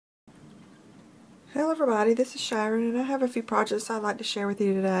Hello everybody, this is Sharon and I have a few projects I'd like to share with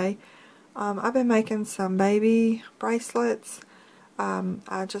you today. I've been making some baby bracelets.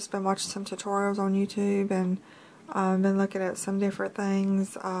 I've just been watching some tutorials on YouTube and been looking at some different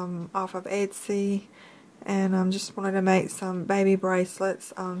things off of Etsy, and just wanted to make some baby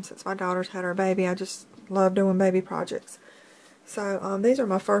bracelets. Since my daughter's had her baby, I just love doing baby projects. So these are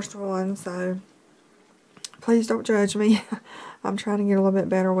my first ones, so please don't judge me. I'm trying to get a little bit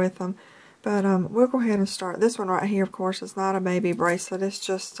better with them. But we'll go ahead and start. This one right here, of course, is not a baby bracelet. It's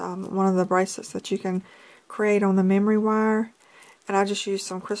just one of the bracelets that you can create on the memory wire. And I just used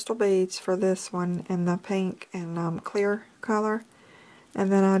some crystal beads for this one in the pink and clear color.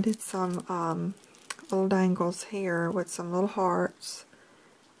 And then I did some little dangles here with some little hearts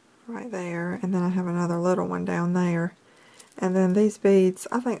right there. And then I have another little one down there. And then these beads,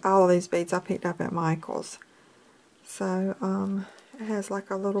 I think all of these beads I picked up at Michael's. So, it has like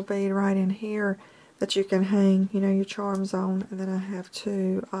a little bead right in here that you can hang, your charms on. And then I have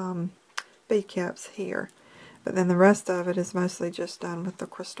two bead caps here. But then the rest of it is mostly just done with the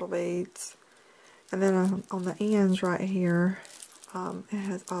crystal beads. And then on the ends right here,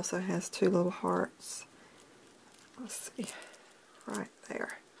 it also has two little hearts. Let's see, right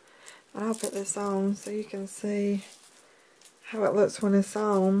there. And I'll put this on so you can see how it looks when it's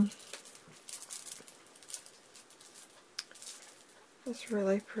on. It's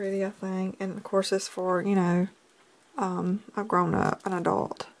really pretty, I think. And of course it's for, a grown up, an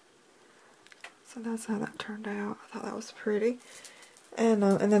adult. So that's how that turned out. I thought that was pretty. And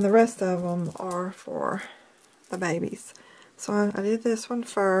then the rest of them are for the babies. So I did this one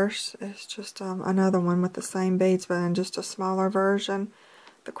first. It's just another one with the same beads, but in just a smaller version.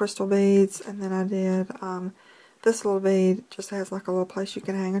 The crystal beads. And then I did this little bead. Just has like a little place you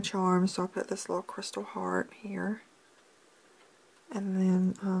can hang a charm. So I put this little crystal heart here.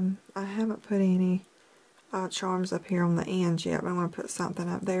 And then I haven't put any charms up here on the ends yet, but I'm going to put something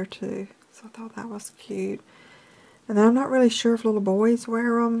up there too. So I thought that was cute. And then I'm not really sure if little boys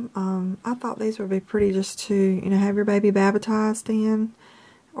wear them. I thought these would be pretty just to, have your baby baptized in,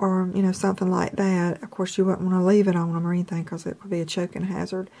 or, something like that. Of course, you wouldn't want to leave it on them or anything because it would be a choking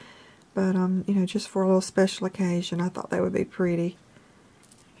hazard. But, just for a little special occasion, I thought they would be pretty,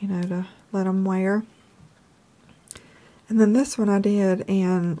 to let them wear. And then this one I did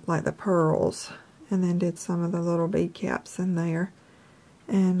in like the pearls, and then did some of the little bead caps in there.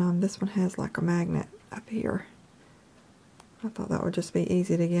 And this one has like a magnet up here. I thought that would just be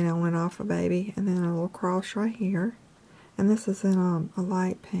easy to get on and off a baby. And then a little cross right here. And this is in a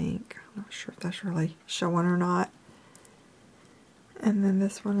light pink. I'm not sure if that's really showing or not. And then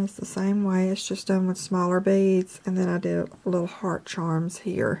this one is the same way. It's just done with smaller beads. And then I did little heart charms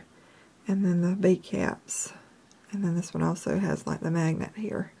here. And then the bead caps. And then this one also has like the magnet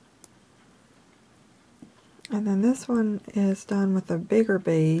here. And then this one is done with the bigger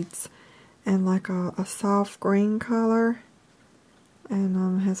beads and like a soft green color.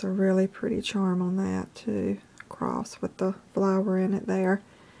 And has a really pretty charm on that too. Cross with the flower in it there.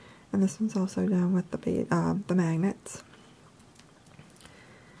 And this one's also done with the magnets.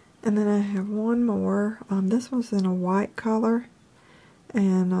 And then I have one more. This one's in a white color.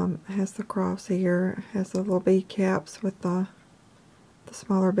 And has the cross here, has the little bead caps with the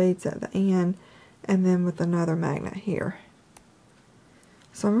smaller beads at the end, and then with another magnet here.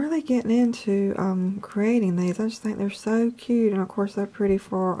 So I'm really getting into creating these. I just think they're so cute, and of course they're pretty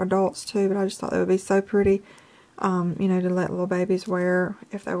for adults too, but I just thought they would be so pretty, to let little babies wear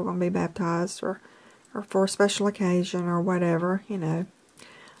if they were going to be baptized or for a special occasion or whatever,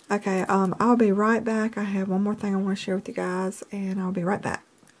 Okay, I'll be right back. I have one more thing I want to share with you guys, and I'll be right back.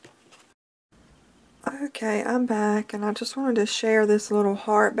 Okay, I'm back, and I just wanted to share this little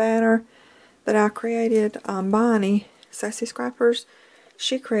heart banner that I created. Bonnie, Sassy Scrappers,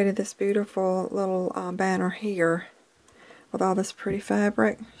 she created this beautiful little banner here with all this pretty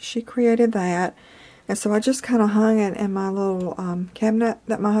fabric. She created that, and so I just kind of hung it in my little cabinet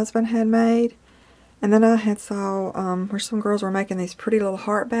that my husband had made. And then I had saw where some girls were making these pretty little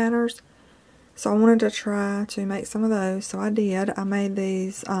heart banners. So I wanted to try to make some of those. So I did. I made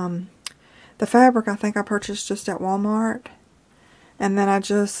these. The fabric I think I purchased just at Walmart. And then I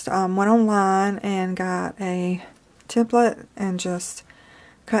just went online and got a template and just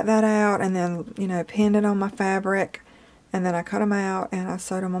cut that out. And then, pinned it on my fabric. And then I cut them out and I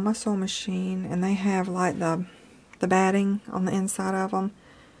sewed them on my sewing machine. And they have like the batting on the inside of them.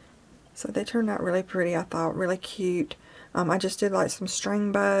 So they turned out really pretty, I thought, really cute. I just did like some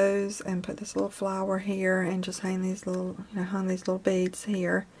string bows and put this little flower here and just hung these little, hung these little beads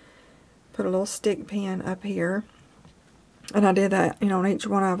here. Put a little stick pin up here. And I did that, on each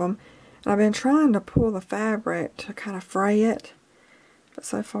one of them. And I've been trying to pull the fabric to kind of fray it, but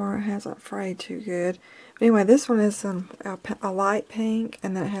so far it hasn't frayed too good. But anyway, this one is a light pink,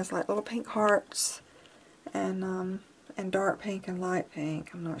 and then it has like little pink hearts, and dark pink and light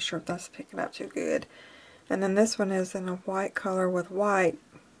pink. I'm not sure if that's picking up too good. And then this one is in a white color with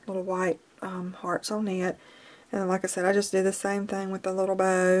little white hearts on it. And like I said, I just did the same thing with the little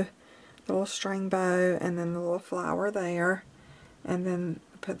bow, the little string bow, and then the little flower there. And then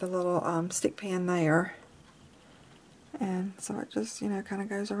put the little stick pin there. And so it just, you know, kind of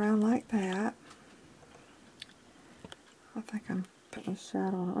goes around like that. I think I'm putting a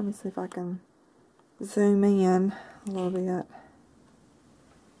shadow on it. Let me see if I can zoom in a little bit.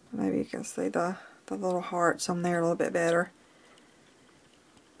 Maybe you can see the little hearts on there a little bit better.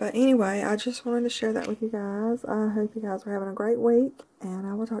 But anyway, I just wanted to share that with you guys. I hope you guys are having a great week, and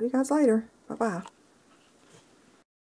I will talk to you guys later. Bye-bye.